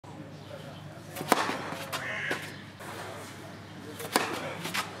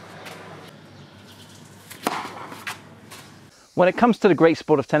When it comes to the great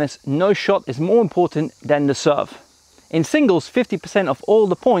sport of tennis, no shot is more important than the serve. In singles, 50% of all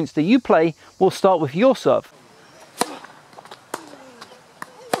the points that you play will start with your serve.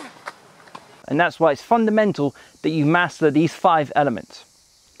 And that's why it's fundamental that you master these 5 elements.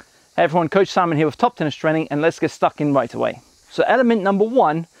 Hey everyone, Coach Simon here with Top Tennis Training, and let's get stuck in right away. So element number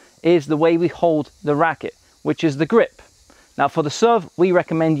 1 is the way we hold the racket, which is the grip. Now for the serve, we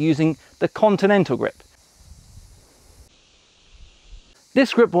recommend using the continental grip.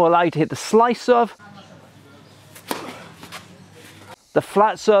 This grip will allow you to hit the slice serve, the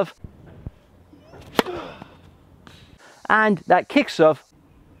flat serve, and that kick serve,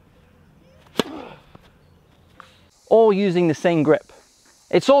 all using the same grip.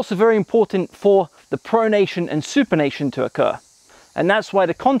 It's also very important for the pronation and supination to occur. And that's why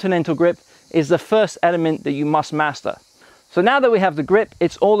the continental grip is the first element that you must master. So now that we have the grip,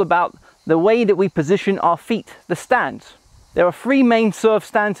 it's all about the way that we position our feet, the stance. There are 3 main serve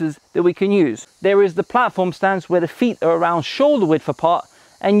stances that we can use. There is the platform stance where the feet are around shoulder width apart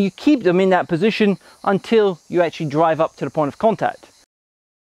and you keep them in that position until you actually drive up to the point of contact.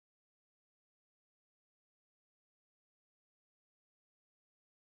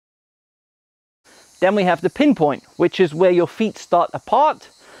 Then we have the pinpoint, which is where your feet start apart,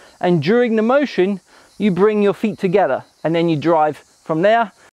 and during the motion you bring your feet together and then you drive from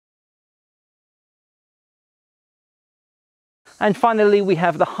there. And finally we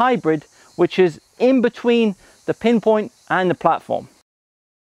have the hybrid, which is in between the pinpoint and the platform.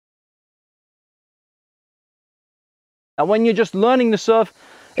 And when you're just learning the serve,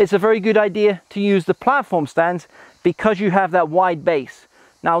 it's a very good idea to use the platform stance because you have that wide base.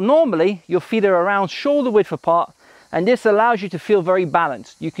 Now normally your feet are around shoulder width apart, and this allows you to feel very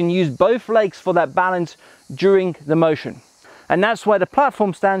balanced. You can use both legs for that balance during the motion. And that's why the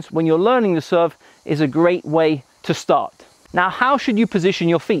platform stance, when you're learning the serve, is a great way to start. Now, how should you position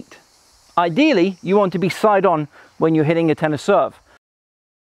your feet? Ideally, you want to be side on when you're hitting a tennis serve.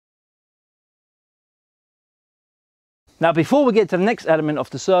 Now, before we get to the next element of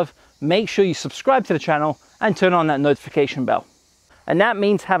the serve, make sure you subscribe to the channel and turn on that notification bell. And that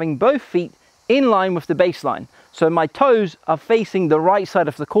means having both feet in line with the baseline. So my toes are facing the right side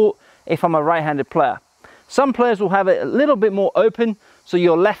of the court if I'm a right-handed player. Some players will have it a little bit more open, so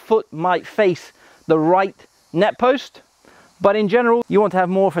your left foot might face the right net post. But in general, you want to have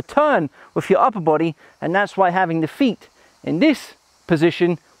more of a turn with your upper body, and that's why having the feet in this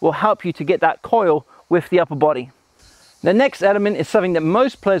position will help you to get that coil with the upper body. The next element is something that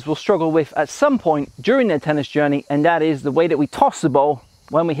most players will struggle with at some point during their tennis journey, and that is the way that we toss the ball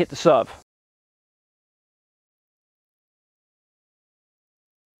when we hit the serve.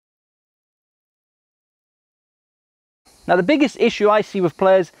 Now the biggest issue I see with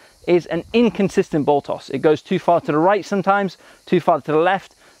players is an inconsistent ball toss. It goes too far to the right sometimes, too far to the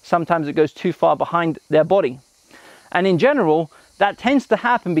left, sometimes it goes too far behind their body. And in general, that tends to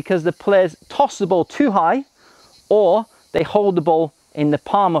happen because the players toss the ball too high, or they hold the ball in the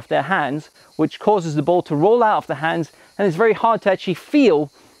palm of their hands, which causes the ball to roll out of the hands, and it's very hard to actually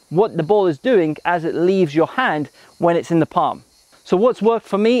feel what the ball is doing as it leaves your hand when it's in the palm. So what's worked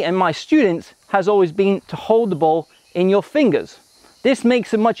for me and my students has always been to hold the ball in your fingers. This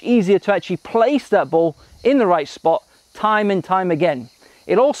makes it much easier to actually place that ball in the right spot time and time again.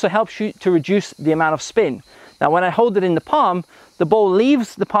 It also helps you to reduce the amount of spin. Now when I hold it in the palm, the ball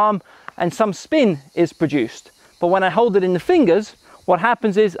leaves the palm and some spin is produced. But when I hold it in the fingers, what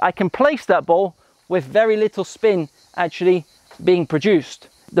happens is I can place that ball with very little spin actually being produced.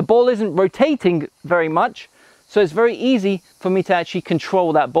 The ball isn't rotating very much, so it's very easy for me to actually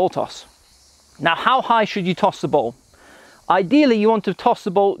control that ball toss. Now, how high should you toss the ball? Ideally, you want to toss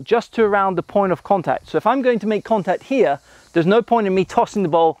the ball just to around the point of contact. So if I'm going to make contact here, there's no point in me tossing the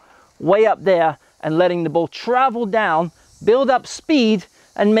ball way up there and letting the ball travel down, build up speed,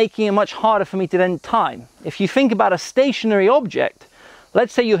 and making it much harder for me to then time. If you think about a stationary object,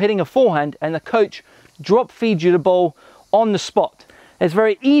 let's say you're hitting a forehand and the coach drop feeds you the ball on the spot. It's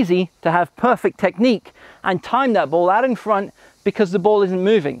very easy to have perfect technique and time that ball out in front because the ball isn't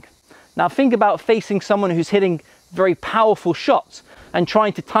moving. Now think about facing someone who's hitting very powerful shots and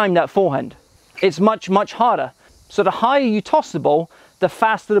trying to time that forehand. It's much harder. So the higher you toss the ball, the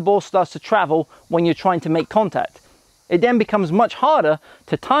faster the ball starts to travel when you're trying to make contact. It then becomes much harder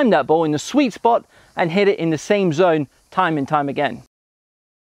to time that ball in the sweet spot and hit it in the same zone time and time again.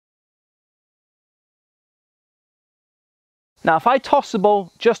 Now if I toss the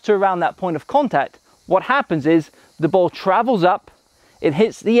ball just to around that point of contact, what happens is the ball travels up, it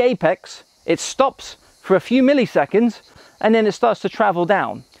hits the apex, it stops for a few milliseconds, and then it starts to travel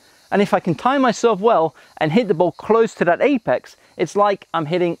down. And if I can time myself well and hit the ball close to that apex, it's like I'm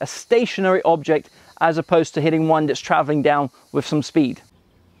hitting a stationary object as opposed to hitting one that's traveling down with some speed.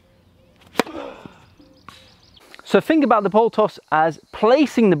 So think about the ball toss as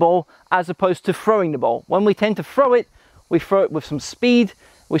placing the ball as opposed to throwing the ball. When we tend to throw it, we throw it with some speed.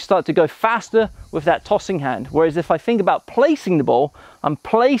 We start to go faster with that tossing hand. Whereas if I think about placing the ball, I'm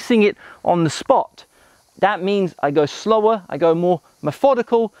placing it on the spot. That means I go slower, I go more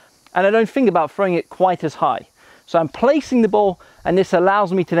methodical, and I don't think about throwing it quite as high. So I'm placing the ball, and this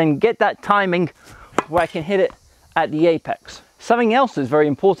allows me to then get that timing where I can hit it at the apex. Something else that's very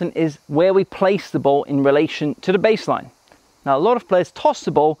important is where we place the ball in relation to the baseline. Now, a lot of players toss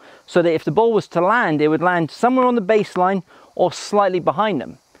the ball so that if the ball was to land, it would land somewhere on the baseline or slightly behind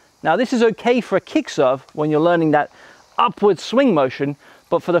them. Now, this is okay for a kick serve when you're learning that upward swing motion,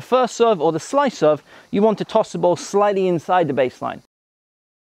 but for the first serve or the slice serve, you want to toss the ball slightly inside the baseline.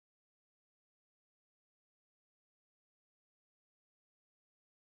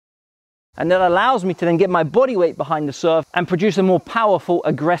 And that allows me to then get my body weight behind the serve and produce a more powerful,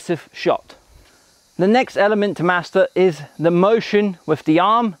 aggressive shot. The next element to master is the motion with the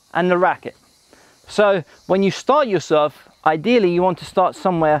arm and the racket. So when you start your serve, ideally you want to start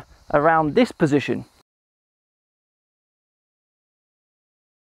somewhere around this position.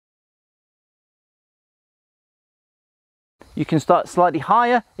 You can start slightly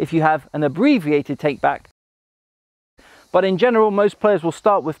higher if you have an abbreviated take back. But in general, most players will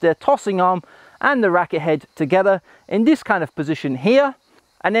start with their tossing arm and the racket head together in this kind of position here.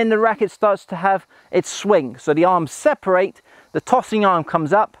 And then the racket starts to have its swing. So the arms separate, the tossing arm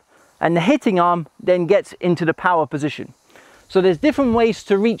comes up, and the hitting arm then gets into the power position. So there's different ways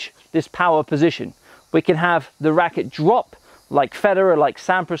to reach this power position. We can have the racket drop, like Federer, like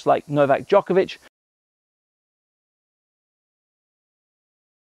Sampras, like Novak Djokovic.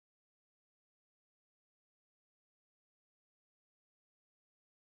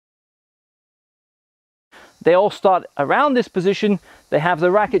 They all start around this position, they have the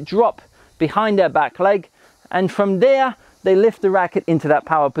racket drop behind their back leg, and from there they lift the racket into that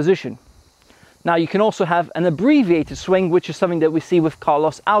power position. Now you can also have an abbreviated swing, which is something that we see with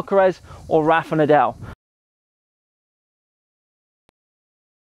Carlos Alcaraz or Rafa Nadal.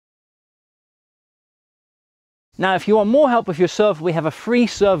 Now if you want more help with your serve, we have a free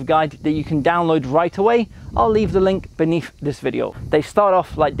serve guide that you can download right away. I'll leave the link beneath this video. They start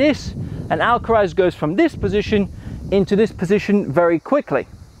off like this, and Alcaraz goes from this position into this position very quickly.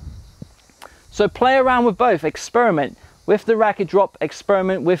 So play around with both, experiment with the racket drop,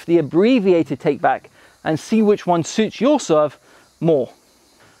 experiment with the abbreviated take back, and see which one suits your serve more.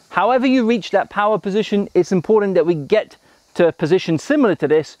 However you reach that power position, it's important that we get to a position similar to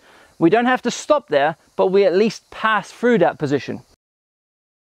this. We don't have to stop there, but we at least pass through that position.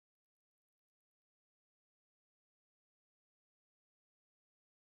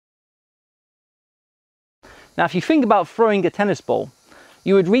 Now, if you think about throwing a tennis ball,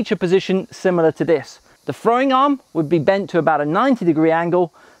 you would reach a position similar to this. The throwing arm would be bent to about a 90-degree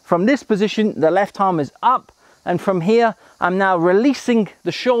angle. From this position, the left arm is up, and from here, I'm now releasing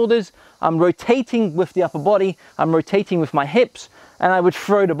the shoulders, I'm rotating with the upper body, I'm rotating with my hips, and I would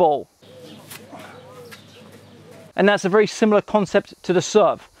throw the ball. And that's a very similar concept to the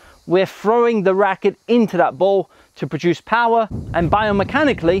serve. We're throwing the racket into that ball to produce power, and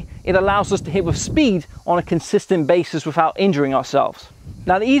biomechanically it allows us to hit with speed on a consistent basis without injuring ourselves.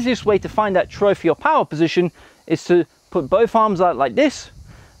 Now the easiest way to find that trophy or power position is to put both arms out like this,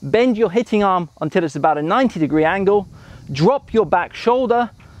 bend your hitting arm until it's about a 90-degree angle, drop your back shoulder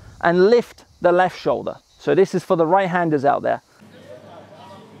and lift the left shoulder. So this is for the right-handers out there.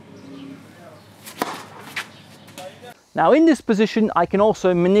 Now in this position I can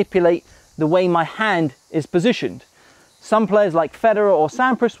also manipulate the way my hand is positioned. Some players like Federer or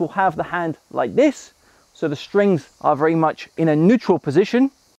Sampras will have the hand like this, so the strings are very much in a neutral position.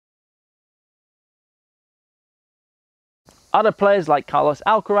 Other players like Carlos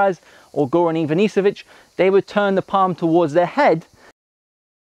Alcaraz or Goran Ivanisevic, they would turn the palm towards their head,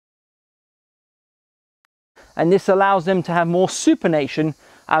 and this allows them to have more supination,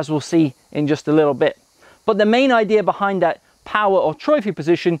 as we'll see in just a little bit. But the main idea behind that power or trophy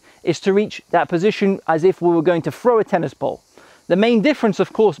position is to reach that position as if we were going to throw a tennis ball. The main difference,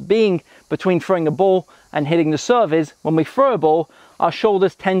 of course, being between throwing a ball and hitting the serve is when we throw a ball, our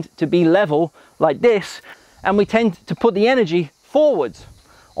shoulders tend to be level like this, and we tend to put the energy forwards.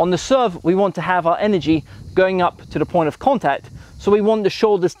 On the serve, we want to have our energy going up to the point of contact, so we want the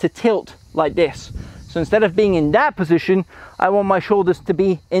shoulders to tilt like this. So instead of being in that position, I want my shoulders to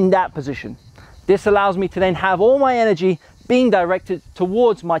be in that position. This allows me to then have all my energy being directed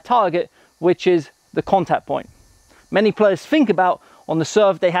towards my target, which is the contact point. Many players think about on the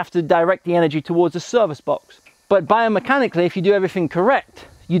serve, they have to direct the energy towards the service box. But biomechanically, if you do everything correct,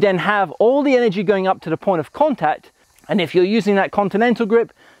 you then have all the energy going up to the point of contact. And if you're using that continental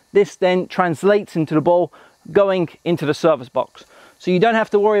grip, this then translates into the ball going into the service box. So you don't have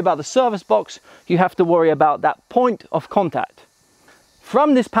to worry about the service box, you have to worry about that point of contact.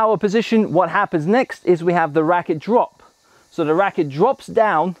 From this power position, what happens next is we have the racket drop. So the racket drops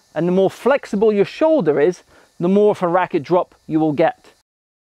down, and the more flexible your shoulder is, the more of a racket drop you will get.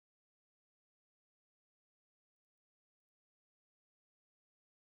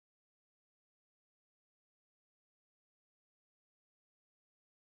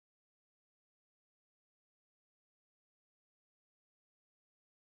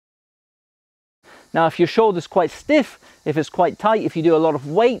 Now, if your shoulder's quite stiff, if it's quite tight, if you do a lot of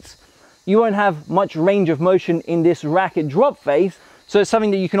weights, you won't have much range of motion in this racket drop phase. So it's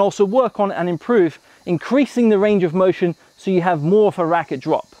something that you can also work on and improve, increasing the range of motion so you have more of a racket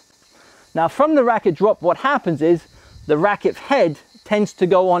drop. Now, from the racket drop, what happens is the racket head tends to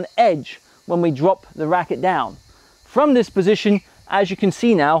go on edge when we drop the racket down. From this position, as you can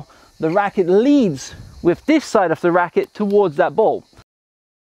see now, the racket leads with this side of the racket towards that ball.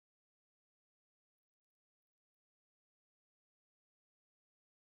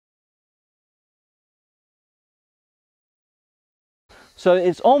 So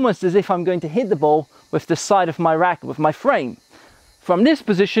it's almost as if I'm going to hit the ball with the side of my racket, with my frame. From this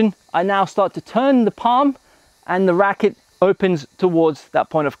position, I now start to turn the palm and the racket opens towards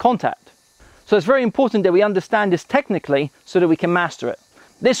that point of contact. So it's very important that we understand this technically so that we can master it.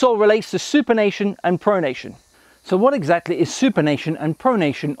 This all relates to supination and pronation. So what exactly is supination and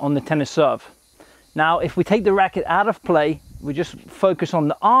pronation on the tennis serve? Now, if we take the racket out of play, we just focus on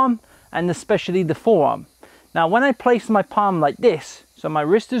the arm and especially the forearm. Now, when I place my palm like this, so my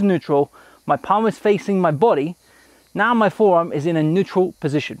wrist is neutral, my palm is facing my body, now my forearm is in a neutral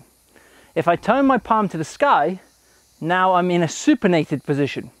position. If I turn my palm to the sky, now I'm in a supinated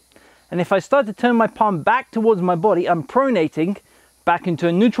position. And if I start to turn my palm back towards my body, I'm pronating back into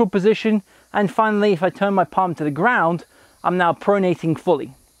a neutral position. And finally, if I turn my palm to the ground, I'm now pronating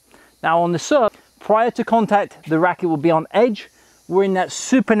fully. Now on the serve, prior to contact, the racket will be on edge. We're in that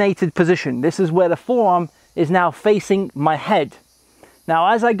supinated position. This is where the forearm is now facing my head. Now,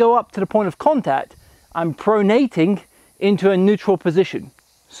 as I go up to the point of contact, I'm pronating into a neutral position.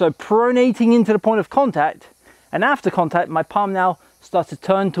 So pronating into the point of contact, and after contact, my palm now starts to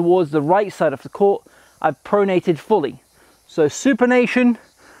turn towards the right side of the court. I've pronated fully. So supination,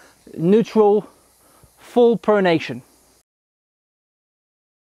 neutral, full pronation.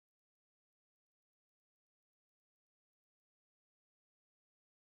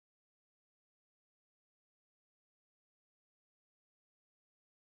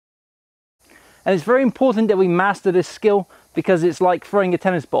 And it's very important that we master this skill because it's like throwing a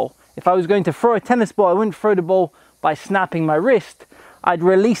tennis ball. If I was going to throw a tennis ball, I wouldn't throw the ball by snapping my wrist. I'd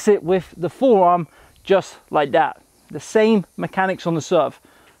release it with the forearm just like that. The same mechanics on the serve.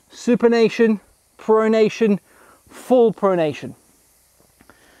 Supination, pronation, full pronation.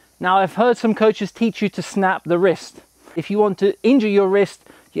 Now, I've heard some coaches teach you to snap the wrist. If you want to injure your wrist,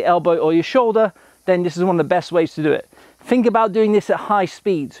 your elbow or your shoulder, then this is one of the best ways to do it. Think about doing this at high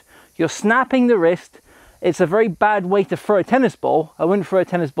speeds. You're snapping the wrist. It's a very bad way to throw a tennis ball. I wouldn't throw a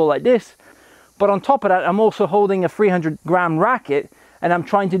tennis ball like this. But on top of that, I'm also holding a 300-gram racket and I'm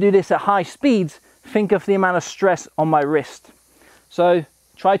trying to do this at high speeds. Think of the amount of stress on my wrist. So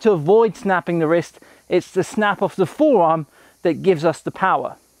try to avoid snapping the wrist. It's the snap of the forearm that gives us the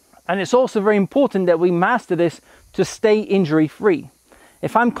power. And it's also very important that we master this to stay injury-free.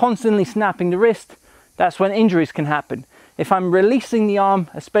 If I'm constantly snapping the wrist, that's when injuries can happen. If I'm releasing the arm,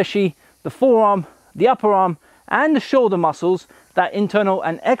 especially the forearm, the upper arm, and the shoulder muscles, that internal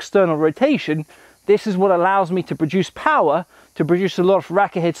and external rotation, this is what allows me to produce power, to produce a lot of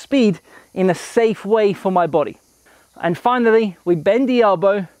racket head speed in a safe way for my body. And finally, we bend the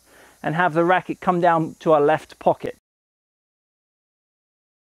elbow and have the racket come down to our left pocket.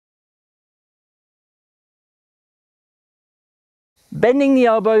 Bending the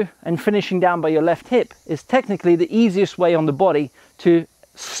elbow and finishing down by your left hip is technically the easiest way on the body to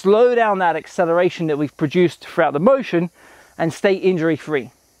slow down that acceleration that we've produced throughout the motion and stay injury free.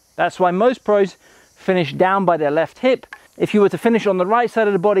 That's why most pros finish down by their left hip. If you were to finish on the right side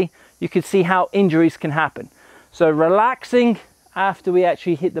of the body, you could see how injuries can happen. So relaxing after we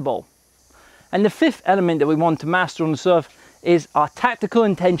actually hit the ball. And the fifth element that we want to master on the serve is our tactical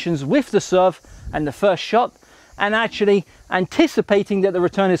intentions with the serve and the first shot, and actually anticipating that the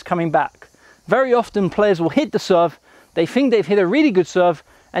return is coming back. Very often players will hit the serve, They think they've hit a really good serve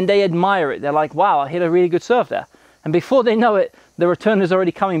and they admire it. They're like, wow, I hit a really good serve there. And before they know it, the return is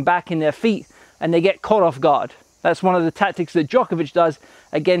already coming back in their feet and they get caught off guard. That's one of the tactics that Djokovic does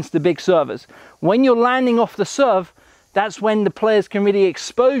against the big servers. When you're landing off the serve, that's when the players can really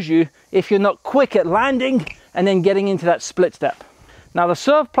expose you if you're not quick at landing and then getting into that split step. Now the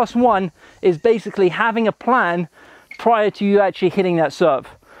serve plus one is basically having a plan prior to you actually hitting that serve.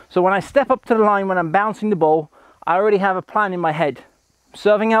 So when I step up to the line, when I'm bouncing the ball, I already have a plan in my head.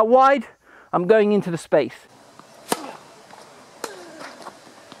 Serving out wide, I'm going into the space.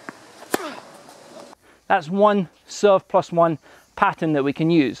 That's one serve plus one pattern that we can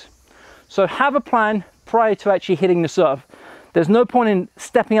use. So have a plan prior to actually hitting the serve. There's no point in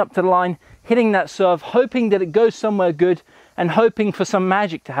stepping up to the line, hitting that serve, hoping that it goes somewhere good and hoping for some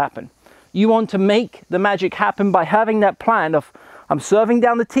magic to happen. You want to make the magic happen by having that plan of, I'm serving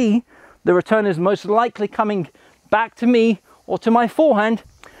down the tee, the return is most likely coming back to me or to my forehand,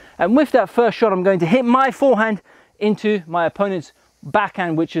 and with that first shot I'm going to hit my forehand into my opponent's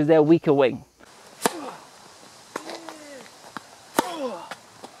backhand, which is their weaker wing.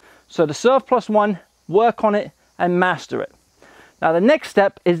 So the serve plus one, work on it and master it. Now the next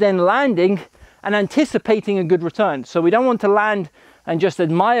step is then landing and anticipating a good return. So we don't want to land and just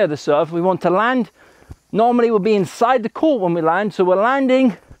admire the serve. We want to land, normally we'll be inside the court when we land. So we're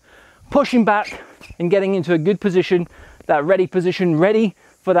landing, pushing back and getting into a good position, that ready position, ready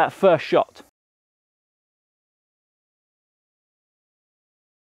for that first shot.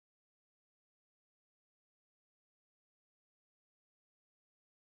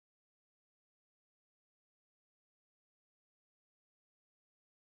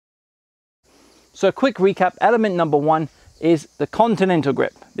 So quick recap, element number one is the continental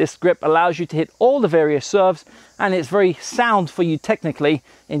grip. This grip allows you to hit all the various serves and it's very sound for you technically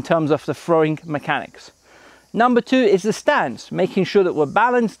in terms of the throwing mechanics. Number two is the stance, making sure that we're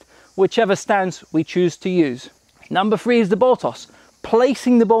balanced whichever stance we choose to use. Number three is the ball toss,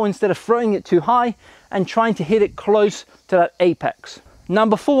 placing the ball instead of throwing it too high and trying to hit it close to that apex.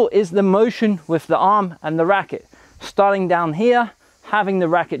 Number four is the motion with the arm and the racket, starting down here, having the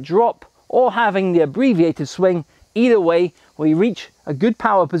racket drop, or having the abbreviated swing. Either way, we reach a good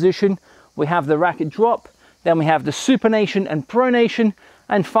power position, we have the racket drop, then we have the supination and pronation,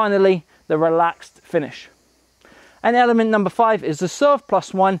 and finally the relaxed finish. And element number five is the serve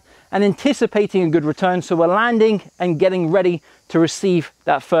plus one and anticipating a good return, so we're landing and getting ready to receive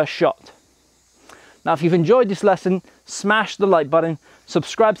that first shot. Now if you've enjoyed this lesson, smash the like button,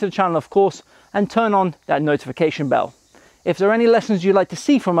 subscribe to the channel of course, and turn on that notification bell. If there are any lessons you'd like to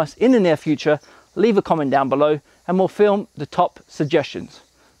see from us in the near future, leave a comment down below and we'll film the top suggestions.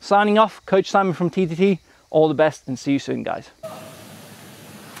 Signing off, Coach Simon from TTT. All the best and see you soon, guys.